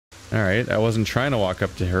Alright, I wasn't trying to walk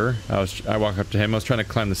up to her. I walked up to him. I was trying to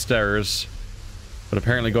climb the stairs. But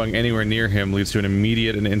apparently going anywhere near him leads to an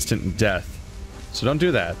immediate and instant death. So don't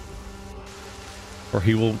do that. Or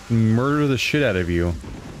he will murder the shit out of you.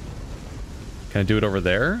 Can I do it over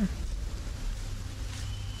there?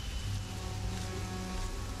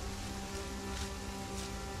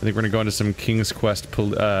 I think we're gonna go into some King's Quest,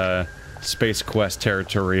 Space Quest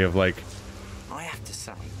territory of like... I have to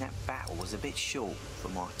say, that battle was a bit short for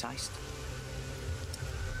my taste.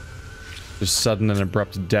 Just sudden and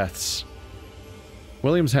abrupt deaths.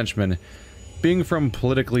 William's henchman. Being from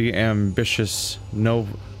politically ambitious,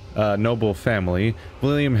 noble family,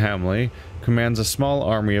 William Hamley commands a small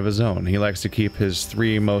army of his own. He likes to keep his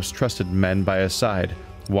three most trusted men by his side.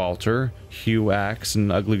 Walter, Hugh Axe,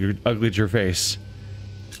 and Ugly Gervais.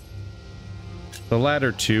 The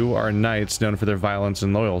latter two are knights known for their violence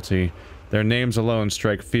and loyalty. Their names alone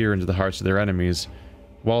strike fear into the hearts of their enemies.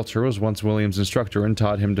 Walter was once William's instructor and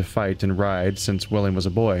taught him to fight and ride since William was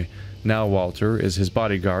a boy. Now Walter is his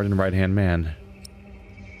bodyguard and right-hand man.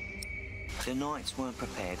 The knights weren't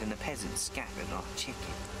prepared and the peasants scattered like chicken.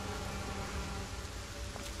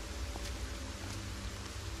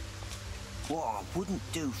 What I wouldn't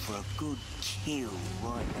do for a good kill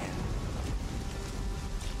right now.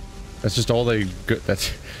 That's just all they...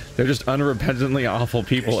 They're just unrepentantly awful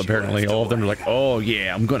people, apparently. All of them are like, oh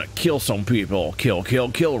yeah, I'm gonna kill some people. Kill, kill,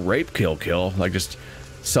 kill, rape, kill, kill. Like, just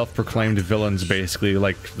self-proclaimed villains, basically.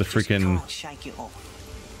 Like, the freaking...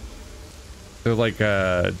 They're like,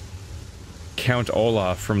 Count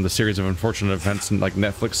Olaf from the series of unfortunate events in, like,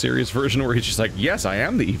 Netflix series version, where he's just like, yes, I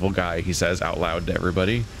am the evil guy, he says out loud to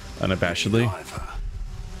everybody, unabashedly.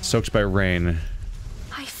 Soaked by rain.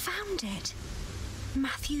 I found it.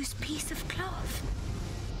 Matthew's piece of cloth.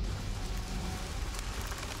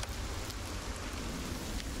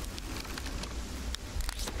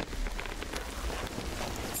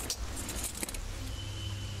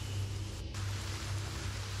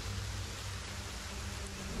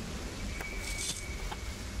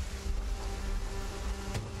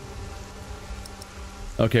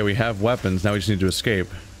 Okay, we have weapons, now we just need to escape.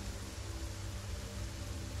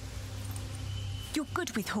 You're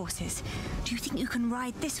good with horses. Do you think you can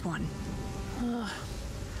ride this one?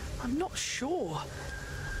 I'm not sure.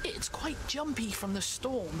 It's quite jumpy from the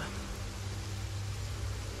storm.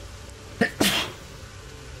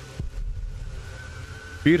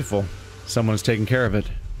 Beautiful. Someone is taking care of it.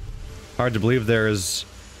 Hard to believe there is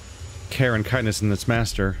care and kindness in this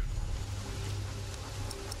master.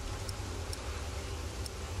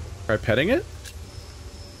 Try petting it?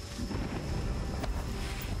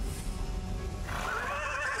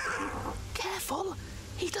 Careful!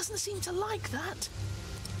 He doesn't seem to like that.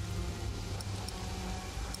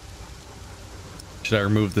 Should I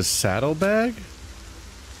remove the saddlebag?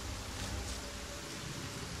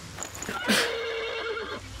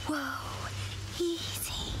 Whoa,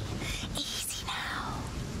 easy. Easy now.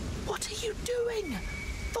 What are you doing?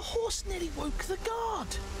 The horse nearly woke the guard.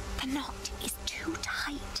 The knot is too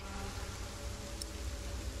tight.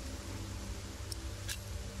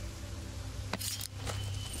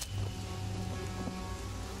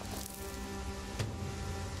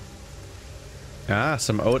 Ah,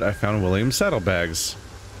 some oat. I found William's saddlebags.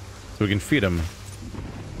 So we can feed him.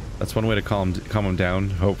 That's one way to calm him down,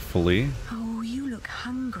 hopefully. Oh, you look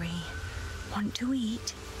hungry. Want to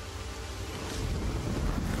eat?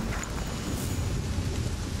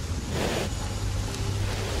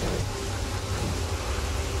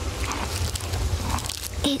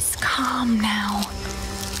 It's calm now.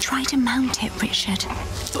 Try to mount it, Richard.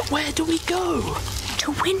 But where do we go?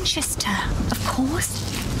 To Winchester, of course.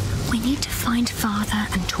 We need to find Father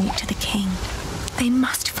and talk to the king. They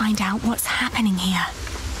must find out what's happening here.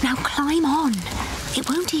 Now climb on. It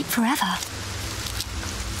won't eat forever.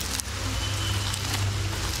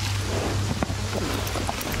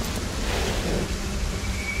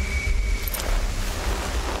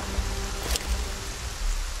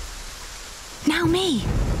 Now me.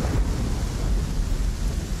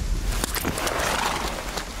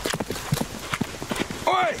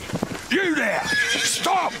 Oi! You there!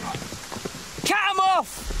 Stop! Cut him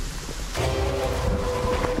off!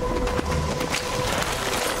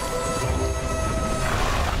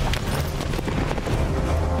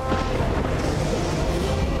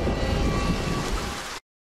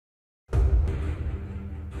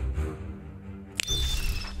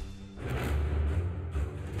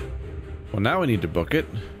 Well, now we need to book it.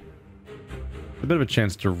 A bit of a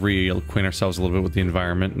chance to reacquaint ourselves a little bit with the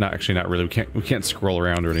environment. Not really. We can't scroll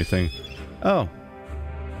around or anything. Oh.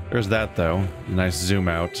 There's that, though. Nice zoom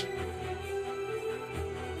out.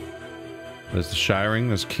 There's the Shiring,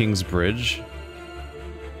 there's Kingsbridge.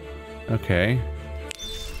 Okay.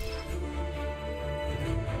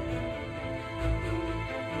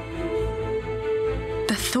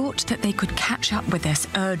 The thought that they could catch up with us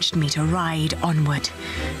urged me to ride onward.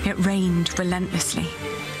 It rained relentlessly.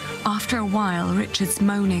 After a while, Richard's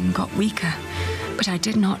moaning got weaker, but I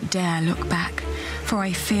did not dare look back, for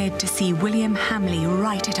I feared to see William Hamley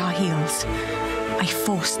right at our heels. I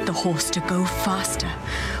forced the horse to go faster,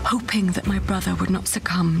 hoping that my brother would not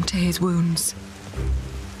succumb to his wounds.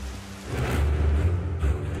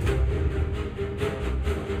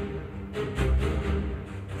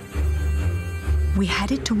 We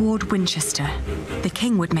headed toward Winchester. The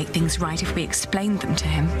king would make things right if we explained them to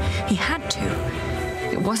him. He had to.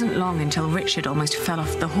 It wasn't long until Richard almost fell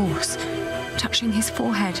off the horse. Touching his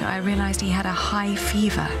forehead, I realized he had a high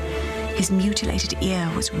fever. His mutilated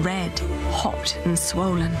ear was red, hot, and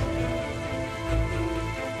swollen.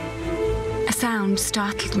 A sound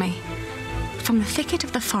startled me. From the thicket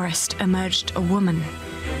of the forest emerged a woman.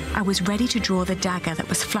 I was ready to draw the dagger that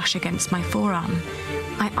was flush against my forearm.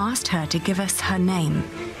 I asked her to give us her name.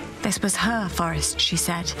 This was her forest, she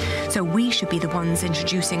said, so we should be the ones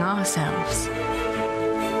introducing ourselves.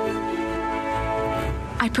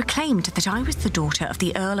 I proclaimed that I was the daughter of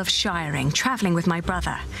the Earl of Shiring, traveling with my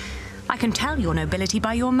brother. I can tell your nobility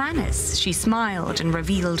by your manners. She smiled and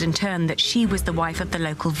revealed in turn that she was the wife of the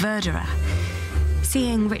local verderer.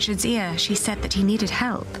 Seeing Richard's ear, she said that he needed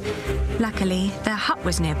help. Luckily, their hut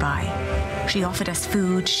was nearby. She offered us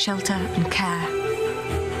food, shelter, and care.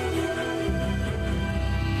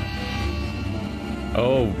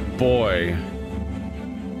 Oh boy.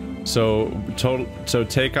 So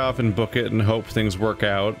take off and book it and hope things work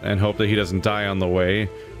out and hope that he doesn't die on the way,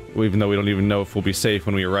 even though we don't even know if we'll be safe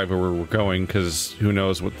when we arrive where we're going, because who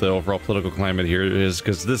knows what the overall political climate here is,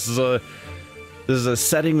 because this is a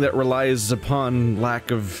setting that relies upon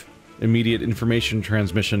lack of immediate information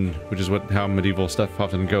transmission, which is how medieval stuff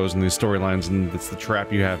often goes in these storylines, and it's the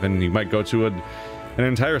trap you have, and you might go to an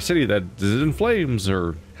entire city that is in flames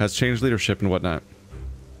or has changed leadership and whatnot.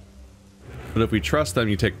 But if we trust them,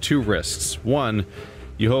 you take two risks. One,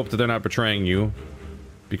 you hope that they're not betraying you,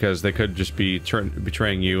 because they could just be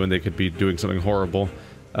betraying you and they could be doing something horrible.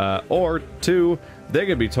 Or two, they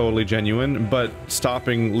could be totally genuine, but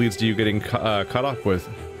stopping leads to you getting caught up with.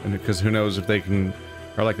 And because who knows if they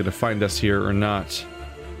are likely to find us here or not.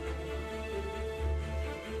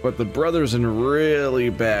 But the brother's in really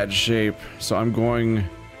bad shape, so I'm going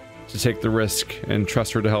to take the risk and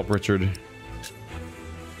trust her to help Richard.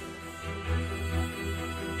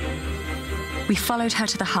 We followed her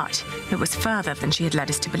to the hut. It was further than she had led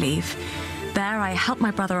us to believe. There, I helped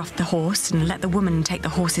my brother off the horse and let the woman take the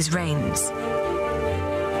horse's reins.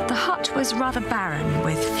 The hut was rather barren,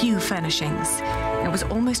 with few furnishings. It was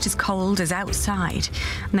almost as cold as outside,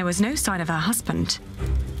 and there was no sign of her husband.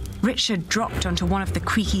 Richard dropped onto one of the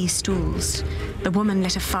creaky stools. The woman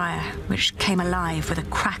lit a fire, which came alive with a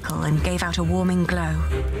crackle and gave out a warming glow.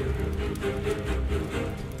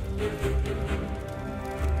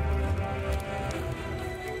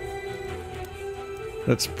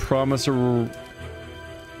 Let's promise a...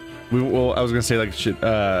 Well, I was gonna say, like,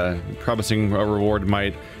 promising a reward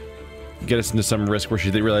might get us into some risk where she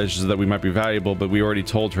realizes that we might be valuable, but we already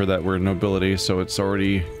told her that we're nobility, so it's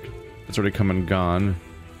already come and gone.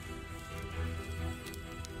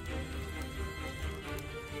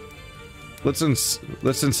 Let's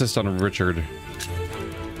insist on Richard.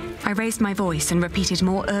 I raised my voice and repeated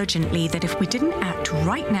more urgently that if we didn't act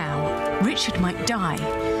right now, Richard might die.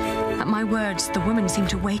 At my words, the woman seemed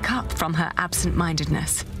to wake up from her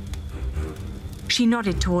absent-mindedness. She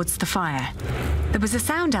nodded towards the fire. There was a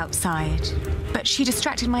sound outside, but she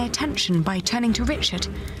distracted my attention by turning to Richard.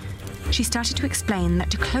 She started to explain that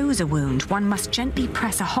to close a wound, one must gently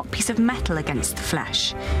press a hot piece of metal against the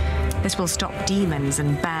flesh. This will stop demons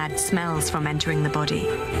and bad smells from entering the body.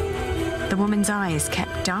 The woman's eyes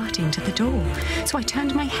kept darting to the door, so I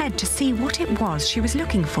turned my head to see what it was she was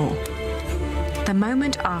looking for. The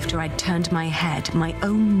moment after I'd turned my head, my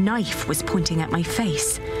own knife was pointing at my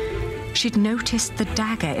face. She'd noticed the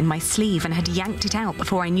dagger in my sleeve and had yanked it out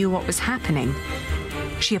before I knew what was happening.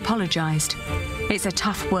 She apologized. It's a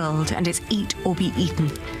tough world, and it's eat or be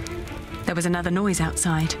eaten. There was another noise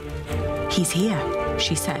outside. He's here,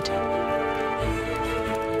 she said.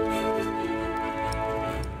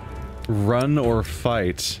 Run or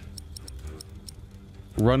fight?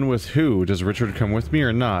 Run with who? Does Richard come with me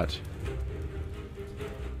or not?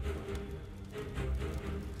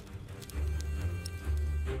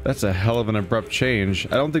 That's a hell of an abrupt change.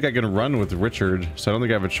 I don't think I can run with Richard, so I don't think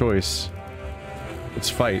I have a choice. Let's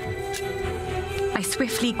fight. I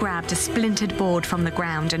swiftly grabbed a splintered board from the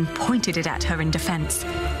ground and pointed it at her in defense.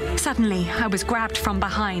 Suddenly, I was grabbed from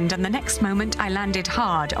behind, and the next moment I landed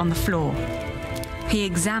hard on the floor. He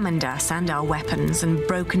examined us and our weapons and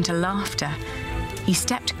broke into laughter. He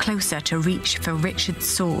stepped closer to reach for Richard's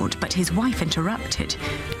sword, but his wife interrupted.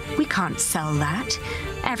 "We can't sell that.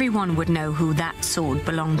 Everyone would know who that sword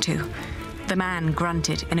belonged to." The man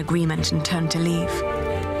grunted in agreement and turned to leave.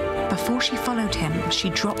 Before she followed him, she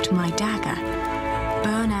dropped my dagger.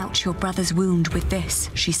 "Burn out your brother's wound with this,"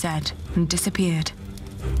 she said, and disappeared.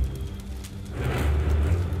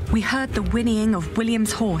 We heard the whinnying of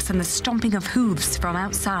William's horse and the stomping of hooves from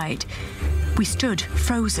outside. We stood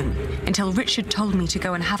frozen until Richard told me to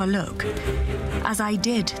go and have a look. As I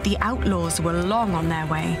did, the outlaws were long on their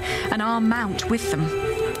way, and our mount with them.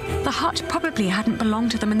 The hut probably hadn't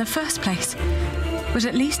belonged to them in the first place, but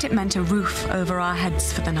at least it meant a roof over our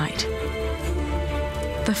heads for the night.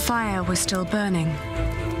 The fire was still burning.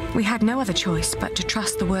 We had no other choice but to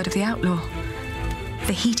trust the word of the outlaw.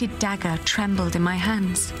 The heated dagger trembled in my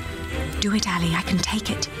hands. "Do it, Ali, I can take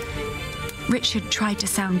it." Richard tried to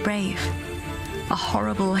sound brave. A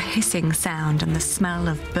horrible hissing sound and the smell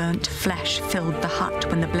of burnt flesh filled the hut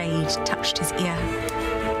when the blade touched his ear.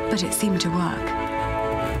 But it seemed to work.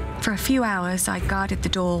 For a few hours, I guarded the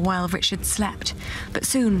door while Richard slept, but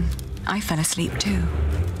soon I fell asleep too.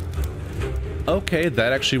 Okay,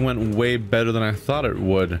 that actually went way better than I thought it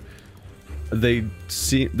would. They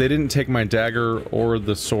didn't take my dagger or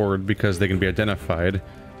the sword because they can be identified,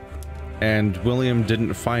 and William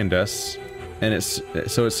didn't find us, and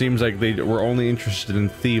so it seems like they were only interested in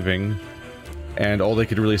thieving, and all they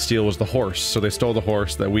could really steal was the horse. So they stole the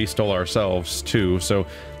horse that we stole ourselves too. So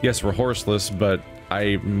yes, we're horseless, but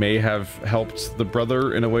I may have helped the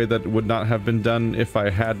brother in a way that would not have been done if I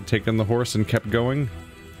had taken the horse and kept going.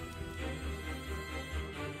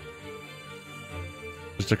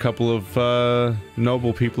 Just a couple of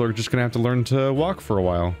noble people are just gonna have to learn to walk for a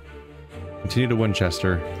while. Continue to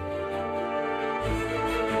Winchester.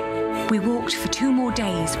 We walked for 2 more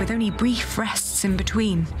days with only brief rests in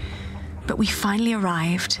between, but we finally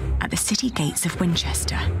arrived at the city gates of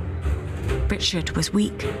Winchester. Richard was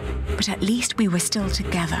weak, but at least we were still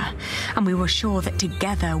together, and we were sure that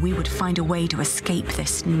together we would find a way to escape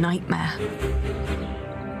this nightmare.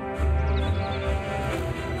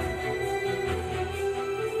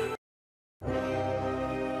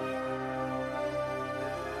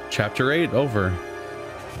 Chapter 8 over.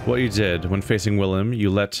 What you did when facing William, you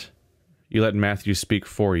let Matthew speak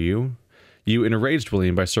for you. You enraged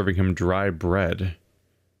William by serving him dry bread.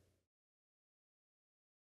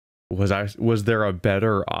 Was there a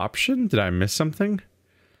better option? Did I miss something?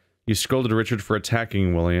 You scolded Richard for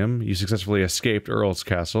attacking William. You successfully escaped Earl's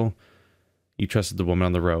castle. You trusted the woman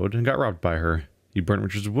on the road and got robbed by her. You burnt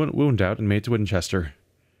Richard's wound out and made it to Winchester.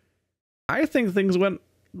 I think things went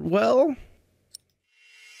well.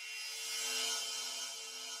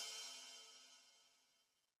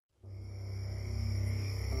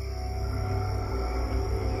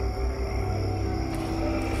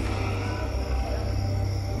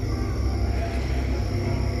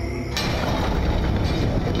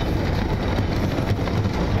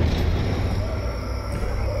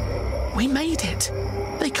 We made it.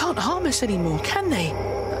 They can't harm us anymore, can they?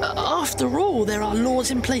 After all, there are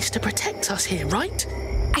laws in place to protect us here, right?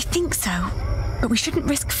 I think so, but we shouldn't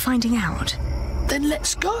risk finding out. Then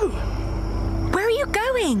let's go. Where are you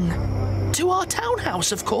going? To our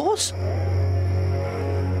townhouse, of course.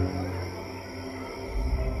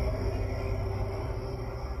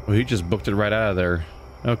 Well, he just booked it right out of there.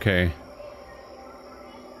 Okay.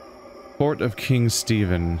 Port of King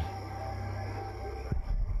Stephen.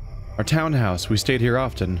 Our townhouse. We stayed here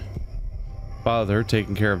often. Father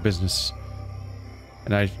taking care of business.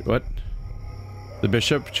 And what? The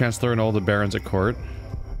bishop, chancellor, and all the barons at court.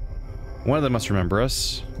 One of them must remember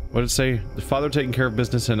us. What did it say? The father taking care of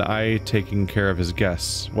business and I taking care of his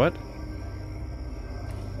guests. What?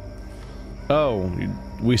 Oh,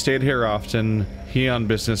 we stayed here often. He on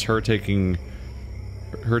business, her taking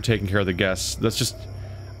care of the guests. That's just...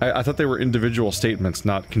 I thought they were individual statements,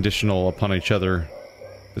 not conditional upon each other.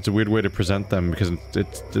 It's a weird way to present them because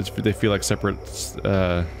they feel like separate.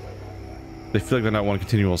 They feel like they're not one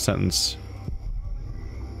continual sentence.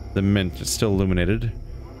 The mint is still illuminated.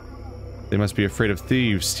 They must be afraid of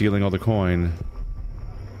thieves stealing all the coin.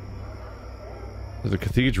 There's a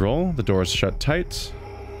cathedral. The door is shut tight.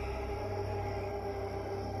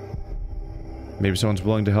 Maybe someone's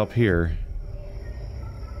willing to help here.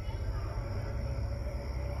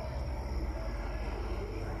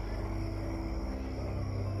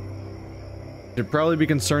 Should probably be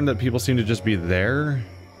concerned that people seem to just be there.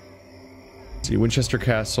 See, Winchester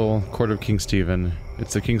Castle, Court of King Stephen.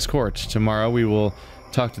 It's the King's Court. Tomorrow we will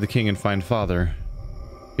talk to the king and find father.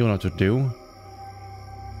 You'll know what to do.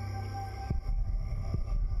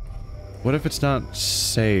 What if it's not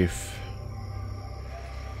safe?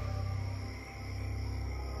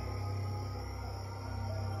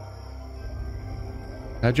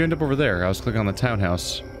 How'd you end up over there? I was clicking on the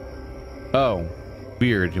townhouse. Oh,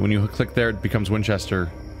 weird. When you click there, it becomes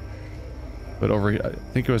Winchester. But over, I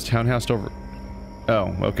think it was townhouse over.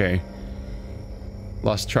 Oh, okay.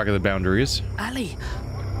 Lost track of the boundaries. Ali,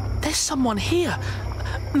 there's someone here.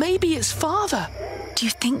 Maybe it's father. Do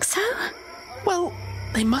you think so? Well,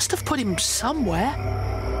 they must have put him somewhere.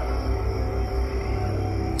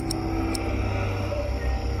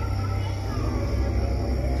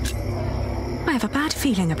 I have a bad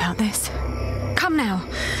feeling about this. Come now,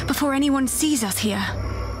 before anyone sees us here.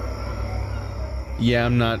 Yeah,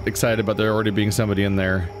 I'm not excited about there already being somebody in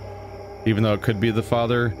there. Even though it could be the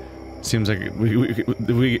father, seems like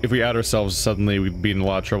if we out ourselves, suddenly we'd be in a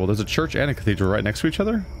lot of trouble. There's a church and a cathedral right next to each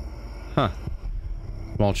other? Huh.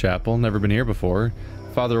 Small chapel, never been here before.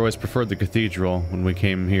 Father always preferred the cathedral when we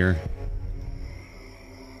came here.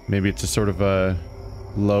 Maybe it's a sort of a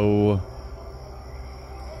low...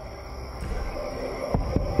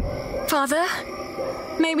 Father,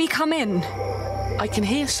 may we come in? I can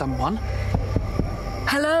hear someone.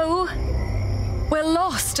 Hello? We're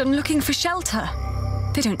lost and looking for shelter.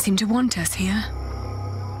 They don't seem to want us here.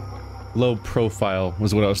 Low profile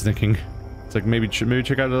was what I was thinking. It's like maybe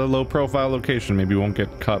check out a low profile location. Maybe we won't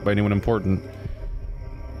get caught by anyone important.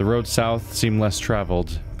 The road south seemed less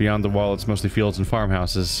traveled. Beyond the wall, it's mostly fields and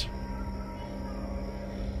farmhouses.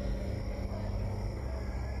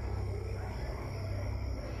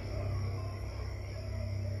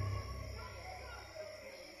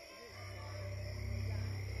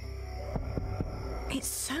 It's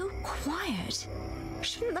so quiet.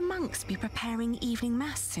 Shouldn't the monks be preparing evening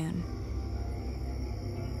mass soon?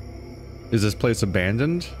 Is this place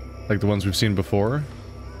abandoned? Like the ones we've seen before?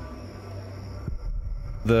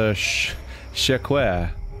 The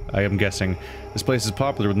Shequer, I am guessing. This place is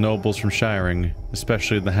popular with nobles from shiring,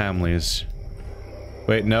 especially the Hamleys.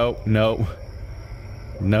 Wait, no.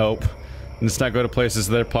 Nope. Let's not go to places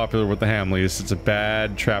that are popular with the Hamleys. It's a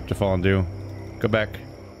bad trap to fall into. Go back.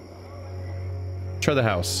 Try the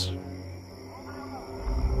house.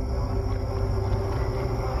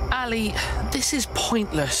 Ali, this is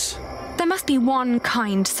pointless. There must be one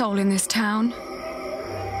kind soul in this town.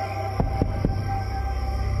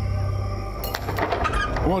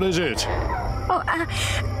 What is it? Oh,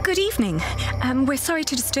 good evening. We're sorry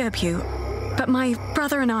to disturb you, but my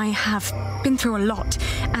brother and I have been through a lot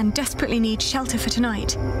and desperately need shelter for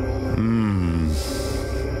tonight.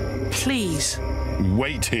 Please.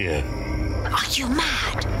 Wait here. Are you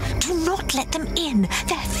mad? Do not let them in.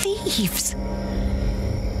 They're thieves.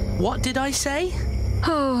 What did I say?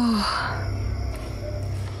 Oh.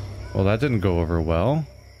 Well, that didn't go over well.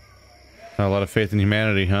 Not a lot of faith in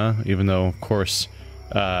humanity, huh? Even though, of course,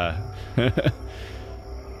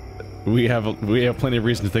 we have plenty of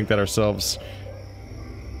reason to think that ourselves.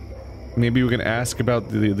 Maybe we can ask about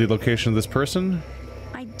the location of this person?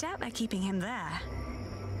 I doubt they're keeping him there.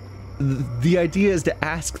 The idea is to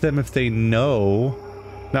ask them if they know.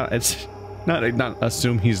 Not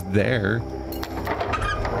assume he's there.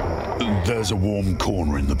 There's a warm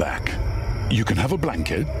corner in the back. You can have a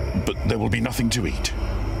blanket, but there will be nothing to eat.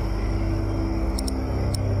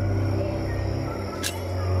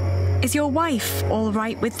 Is your wife all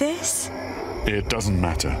right with this? It doesn't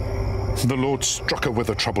matter. The Lord struck her with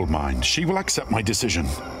a troubled mind. She will accept my decision.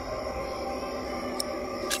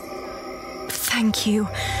 Thank you.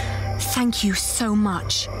 Thank you so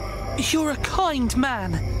much. You're a kind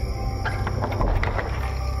man.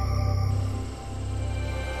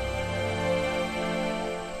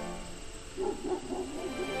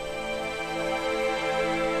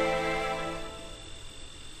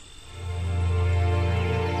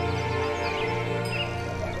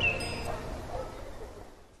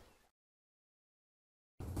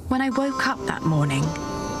 When I woke up that morning,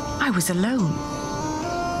 I was alone.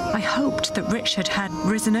 I hoped that Richard had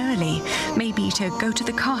risen early, maybe to go to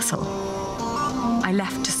the castle. I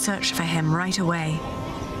left to search for him right away.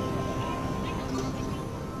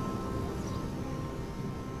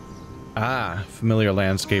 Ah, familiar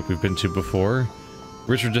landscape we've been to before.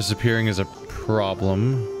 Richard disappearing is a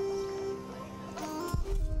problem.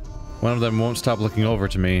 One of them won't stop looking over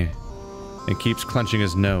to me and keeps clenching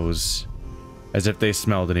his nose, as if they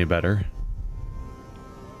smelled any better.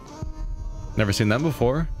 Never seen them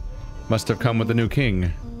before. Must have come with the new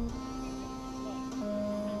king.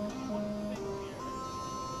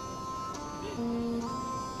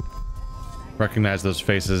 recognize those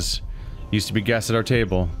faces. Used to be guests at our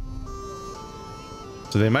table.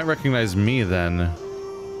 So they might recognize me then.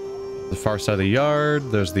 The far side of the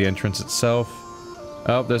yard, there's the entrance itself.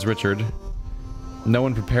 Oh, there's Richard. No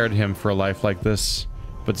one prepared him for a life like this,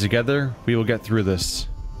 but together we will get through this.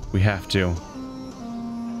 We have to.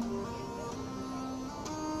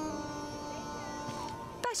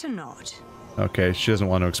 Better not. Okay, she doesn't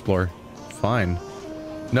want to explore. Fine.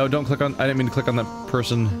 No, don't click on... I didn't mean to click on that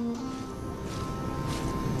person.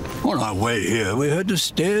 On our way here, we had to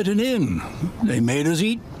stay at an inn. They made us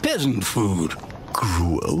eat peasant food.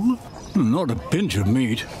 Gruel? Not a pinch of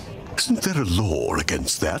meat. Isn't there a law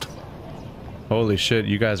against that? Holy shit,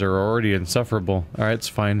 you guys are already insufferable. Alright, it's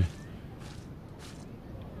fine.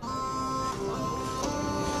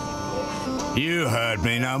 You heard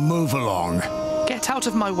me, now move along. Get out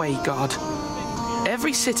of my way, guard.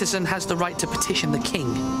 Every citizen has the right to petition the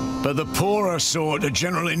king. But the poorer sort are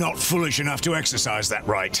generally not foolish enough to exercise that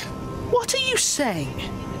right. What are you saying?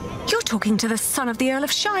 You're talking to the son of the Earl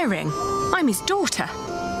of Shiring. I'm his daughter.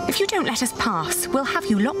 If you don't let us pass, we'll have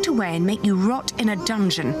you locked away and make you rot in a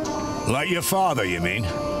dungeon. Like your father, you mean?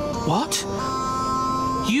 What?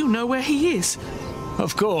 You know where he is?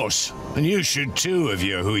 Of course. And you should too, if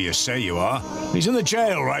you're who you say you are. He's in the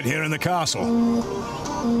jail right here in the castle.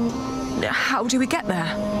 How do we get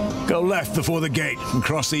there? Go left before the gate and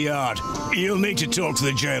cross the yard. You'll need to talk to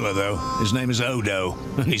the jailer, though. His name is Odo,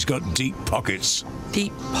 and he's got deep pockets.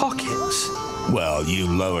 Deep pockets? Well, you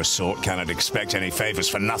lower sort cannot expect any favors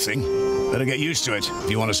for nothing. Better get used to it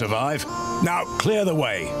if you want to survive. Now, clear the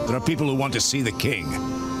way. There are people who want to see the king.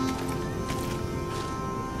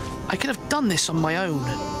 I could have done this on my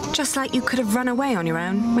own. Just like you could have run away on your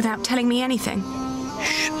own without telling me anything.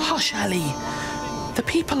 Shh, hush, Ellie. The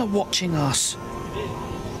people are watching us.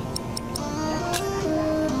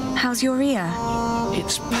 How's your ear?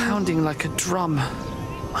 It's pounding like a drum.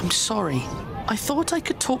 I'm sorry. I thought I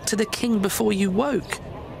could talk to the king before you woke.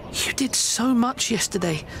 You did so much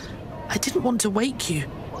yesterday. I didn't want to wake you.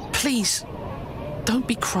 Please, don't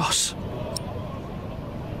be cross.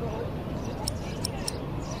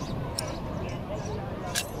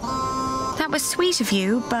 That was sweet of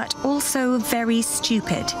you, but also very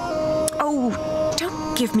stupid. Oh,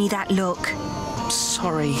 don't give me that look.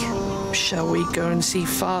 Sorry. Shall we go and see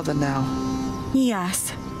Father now?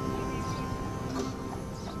 Yes.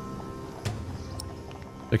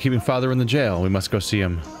 They're keeping Father in the jail. We must go see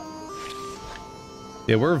him.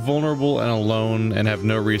 Yeah, we're vulnerable and alone and have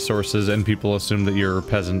no resources, and people assume that you're a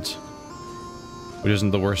peasant. Which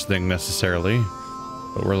isn't the worst thing, necessarily.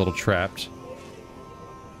 But we're a little trapped.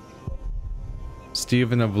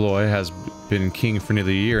 Stephen of Blois has been king for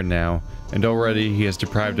nearly a year now, and already he has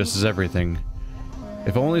deprived us of everything.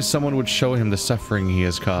 If only someone would show him the suffering he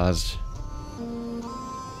has caused.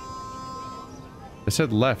 They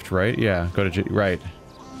said left, right? Yeah, go to right.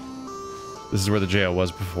 This is where the jail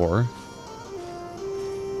was before.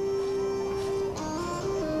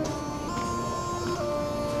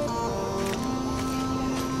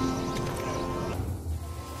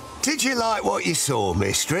 Did you like what you saw,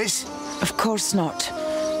 mistress? Of course not.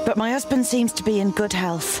 But my husband seems to be in good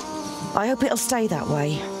health. I hope it'll stay that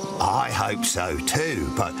way. I hope so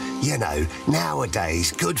too, but, you know,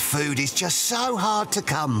 nowadays good food is just so hard to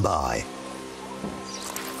come by.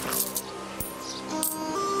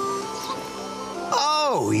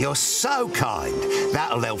 Oh, you're so kind.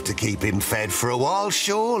 That'll help to keep him fed for a while,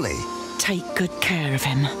 surely. Take good care of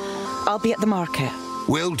him. I'll be at the market.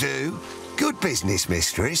 Will do. Good business,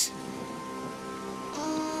 mistress.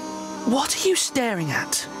 What are you staring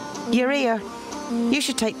at? Your ear. You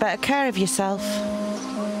should take better care of yourself.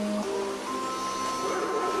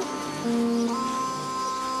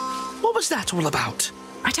 What was that all about?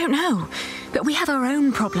 I don't know, but we have our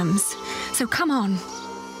own problems. So come on.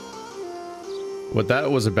 What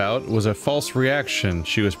that was about was a false reaction.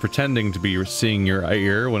 She was pretending to be seeing your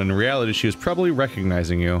ear, when in reality she was probably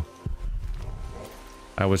recognizing you.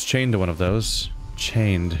 I was chained to one of those.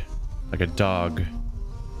 Chained. Like a dog.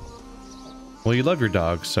 Well, you love your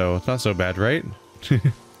dog, so it's not so bad, right?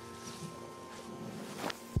 The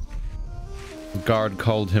guard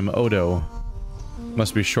called him Odo.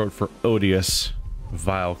 Must be short for odious.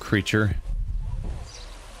 Vile creature.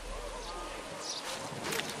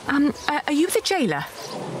 Are you the jailer?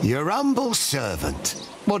 Your humble servant.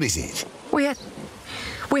 What is it? We're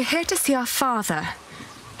here to see our father.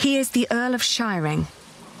 He is the Earl of Shiring.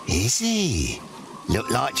 Is he? Look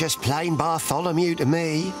like just plain Bartholomew to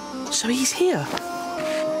me. So he's here.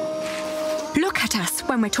 Look at us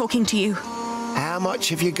when we're talking to you. How much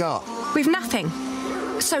have you got? We've nothing.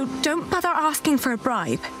 So don't bother asking for a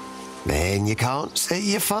bribe. Then you can't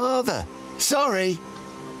see your father. Sorry.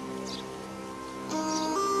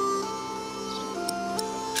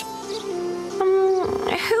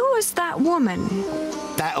 Who was that woman?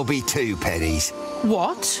 That'll be 2 pennies.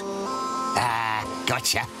 What? Ah,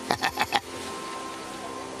 gotcha.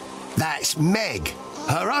 That's Meg.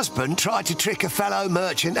 Her husband tried to trick a fellow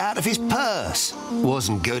merchant out of his purse.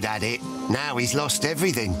 Wasn't good at it. Now he's lost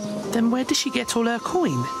everything. Then where does she get all her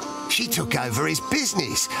coin? She took over his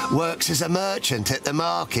business, works as a merchant at the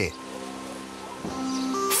market.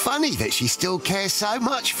 Funny that she still cares so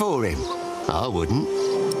much for him. I wouldn't.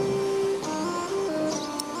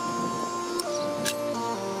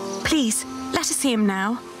 Please, let us see him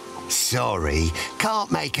now. Sorry,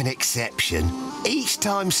 can't make an exception. Each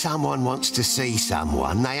time someone wants to see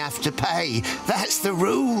someone, they have to pay. That's the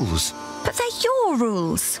rules. But they're your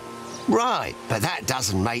rules. Right, but that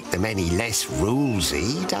doesn't make them any less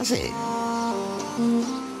rulesy, does it?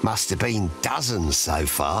 Must have been dozens so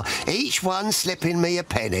far, each one slipping me a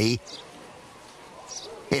penny.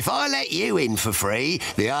 If I let you in for free,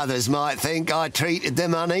 the others might think I treated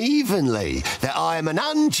them unevenly, that I am an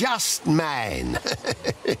unjust man.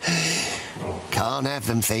 Can't have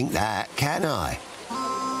them think that, can I?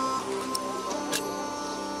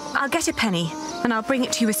 I'll get a penny, and I'll bring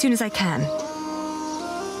it to you as soon as I can.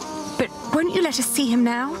 But won't you let us see him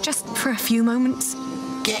now, just for a few moments?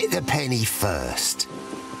 Get the penny first.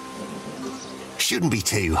 Shouldn't be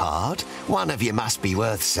too hard. One of you must be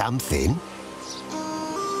worth something.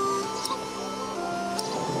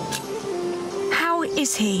 How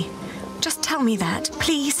is he? Just tell me that,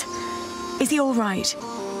 please. Is he all right?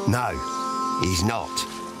 No, he's not.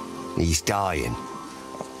 He's dying.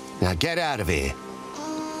 Now get out of here.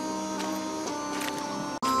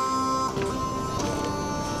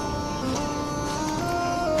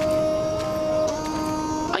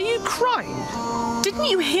 Are you crying? Didn't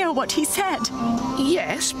you hear what he said?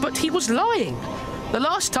 Yes, but he was lying. The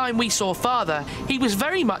last time we saw Father, he was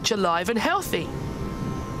very much alive and healthy.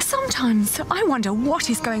 Sometimes I wonder what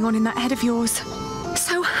is going on in that head of yours.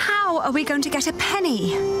 So how are we going to get a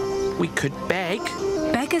penny? We could beg.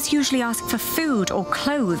 Beggars usually ask for food or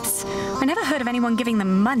clothes. I never heard of anyone giving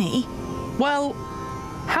them money. Well,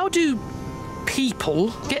 how do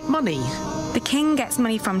people get money? The king gets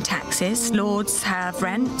money from taxes, lords have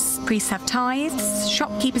rents, priests have tithes,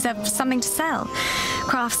 shopkeepers have something to sell,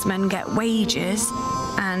 craftsmen get wages,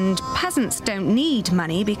 and peasants don't need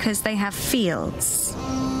money because they have fields.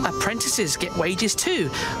 Apprentices get wages too.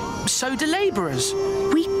 So do labourers.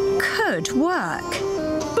 We could work.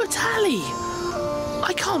 But Ali,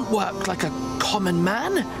 I can't work like a common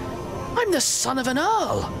man. I'm the son of an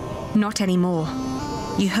earl. Not anymore.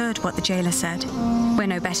 You heard what the jailer said. We're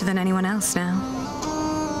no better than anyone else now.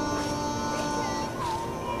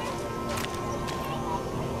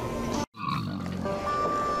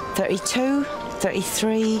 $32,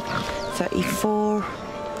 $33, $34.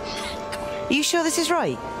 Are you sure this is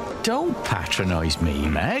right? Don't patronise me,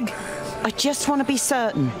 Meg. I just want to be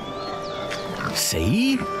certain.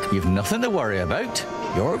 See? You've nothing to worry about.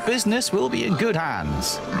 Your business will be in good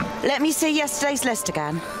hands. Let me see yesterday's list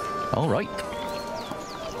again. All right.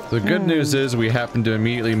 The good news is we happen to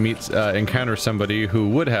immediately encounter somebody who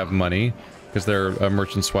would have money, because they're a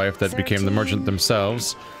merchant's wife that became the merchant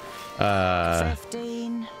themselves.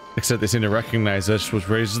 15. Except they seem to recognize us, which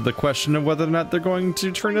raises the question of whether or not they're going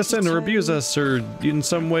to turn us in or abuse us or in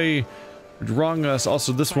some way wrong us.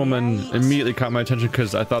 Also, this woman immediately caught my attention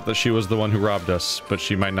because I thought that she was the one who robbed us, but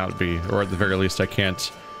she might not be, or at the very least I don't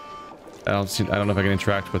know if I can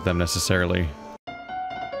interact with them necessarily.